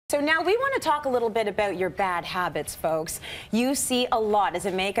So now we want to talk a little bit about your bad habits, folks. You see a lot as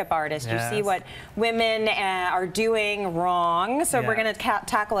a makeup artist. Yes. You see what women are doing wrong. So we're going to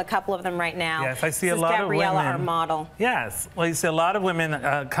tackle a couple of them right now. Yes, I see this a lot Gabriella, of women. our model. Yes, well, you see a lot of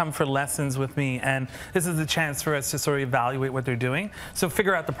women come for lessons with me, and this is a chance for us to sort of evaluate what they're doing. So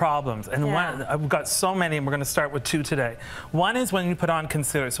figure out the problems. And I've got so many, and we're going to start with two today. One is when you put on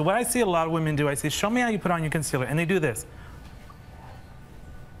concealer. So what I see a lot of women do, I say, show me how you put on your concealer, and they do this.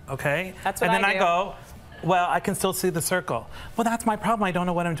 Okay? That's what and then I do. I go, well, I can still see the circle. Well, that's my problem. I don't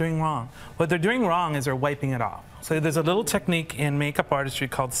know what I'm doing wrong. What they're doing wrong is they're wiping it off. So there's a little technique in makeup artistry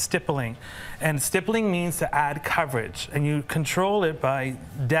called stippling. And stippling means to add coverage. And you control it by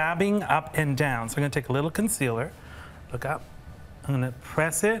dabbing up and down. So I'm going to take a little concealer. Look up. I'm going to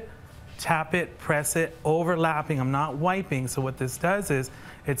press it, tap it, press it, overlapping. I'm not wiping. So what this does is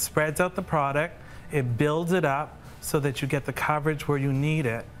it spreads out the product. It builds it up so that you get the coverage where you need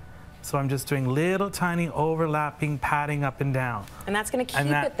it. So I'm just doing little tiny overlapping patting up and down. And that's going to keep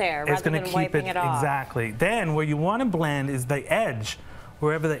it there rather than wiping it off. Exactly. Then where you want to blend is the edge,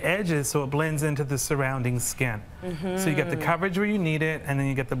 wherever the edge is, so it blends into the surrounding skin. So you get the coverage where you need it, and then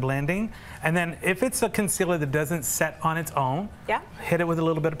you get the blending. And then if it's a concealer that doesn't set on its own, hit it with a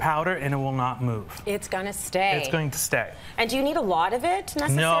little bit of powder and it will not move. It's going to stay. It's going to stay. And do you need a lot of it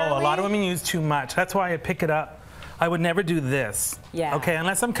necessarily? No, a lot of women use too much. That's why I pick it up. I would never do this. Yeah. Okay,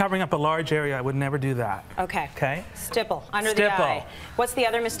 unless I'm covering up a large area, I would never do that. Okay. Okay. Stipple under the eye. What's the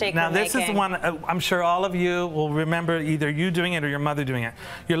other mistake we're making? Now this is one I'm sure all of you will remember, either you doing it or your mother doing it.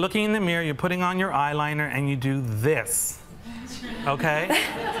 You're looking in the mirror, you're putting on your eyeliner, and you do this. Okay?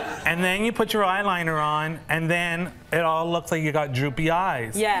 And then you put your eyeliner on, and then it all looks like you got droopy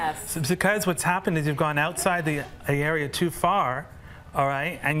eyes. Yes. So because what's happened is you've gone outside the area too far. All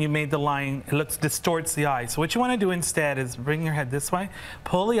right, and you made the line, it distorts the eye. So what you want to do instead is bring your head this way,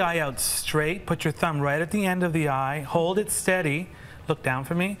 pull the eye out straight, put your thumb right at the end of the eye, hold it steady, look down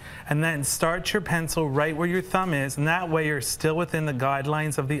for me, and then start your pencil right where your thumb is, and that way you're still within the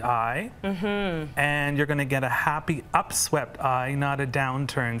guidelines of the eye, and you're going to get a happy, upswept eye, not a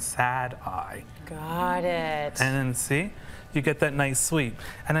downturned, sad eye. Got it. And then see? You get that nice sweep.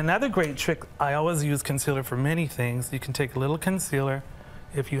 And another great trick, I always use concealer for many things. You can take a little concealer.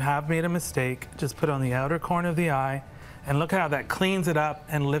 If you have made a mistake, just put it on the outer corner of the eye, and look how that cleans it up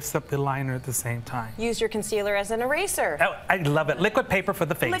and lifts up the liner at the same time. Use your concealer as an eraser. Oh, I love it. Liquid paper for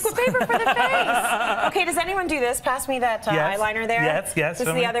the face. Liquid paper for the face. Okay, does anyone do this? Pass me that eyeliner there. Yes, yes. This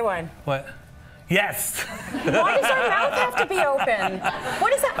is the other one. What? Yes. Why does our mouth have to be open?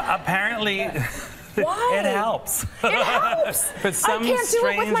 What is that? Apparently. Why? It helps. It helps. For some I can't do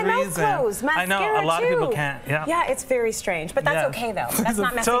it with my mouth closed. Mascara, I know, a lot of people can't. Yeah. Yeah, it's very strange, but that's okay though. That's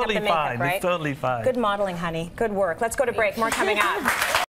not messing up the makeup, right? It's totally fine. Good modeling, honey. Good work. Let's go to break. More coming up.